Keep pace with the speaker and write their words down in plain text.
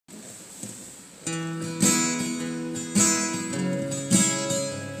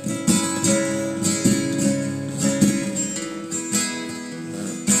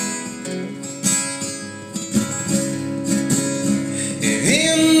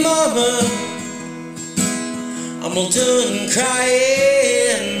mama, I'm all done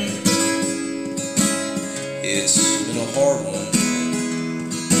crying. It's been a hard one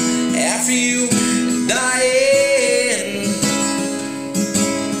after you dying,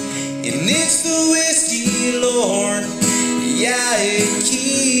 and it's the whiskey, Lord, yeah, it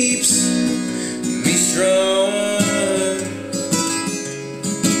keeps me strong.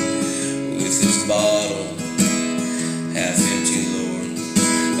 With this bottle half empty, Lord,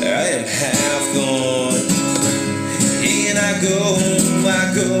 I am half gone, and I go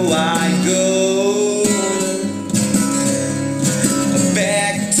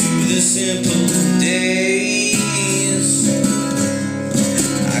back to the simple days.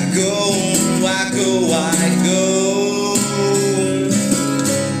 I go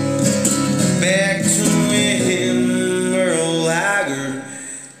back to when Merle Haggard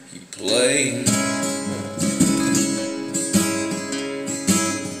he played.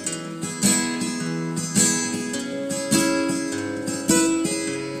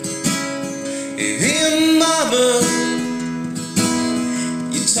 And mama,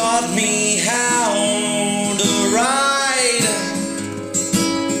 you taught me how to ride.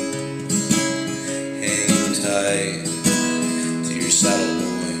 Hang tight to your saddle,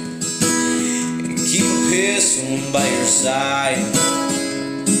 boy, and keep a pistol by your side,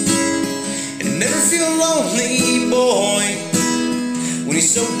 and never feel lonely, boy, when you're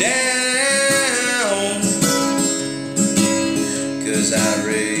so down. 'Cause I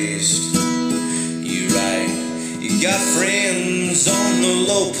raised you right. You got friends on the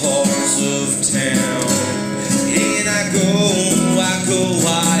low parts of town, and I go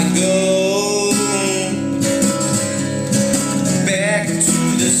back to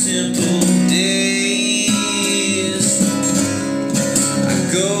the simple days. I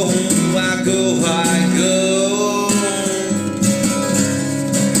go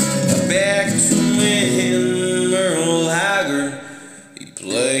back to when Merle Haggard he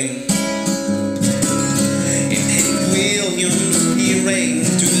played. And Hank Williams he reigned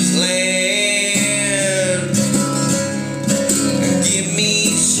to his land. Give me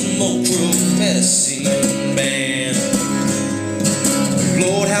some old drug medicine, man.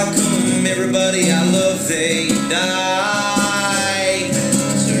 Lord, how come everybody I love they die?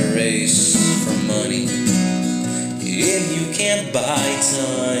 It's a race for money, and you can't buy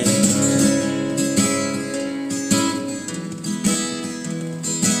time.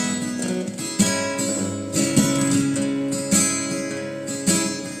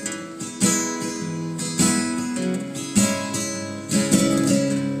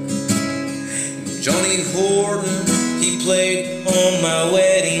 Johnny Horton, he played on my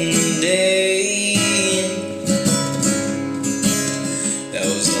wedding day. That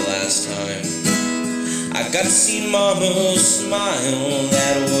was the last time I got to see Mama smile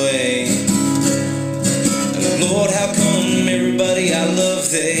that way. And Lord, how come everybody I love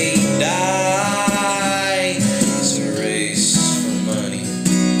they die? It's a race for money,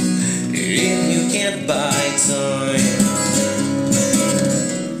 and you can't buy time.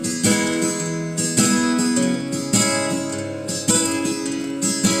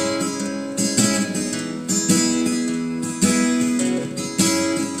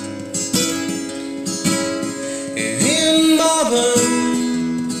 Mama,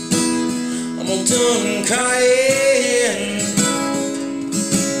 I'm all done crying.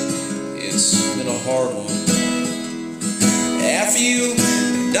 It's been a hard one after you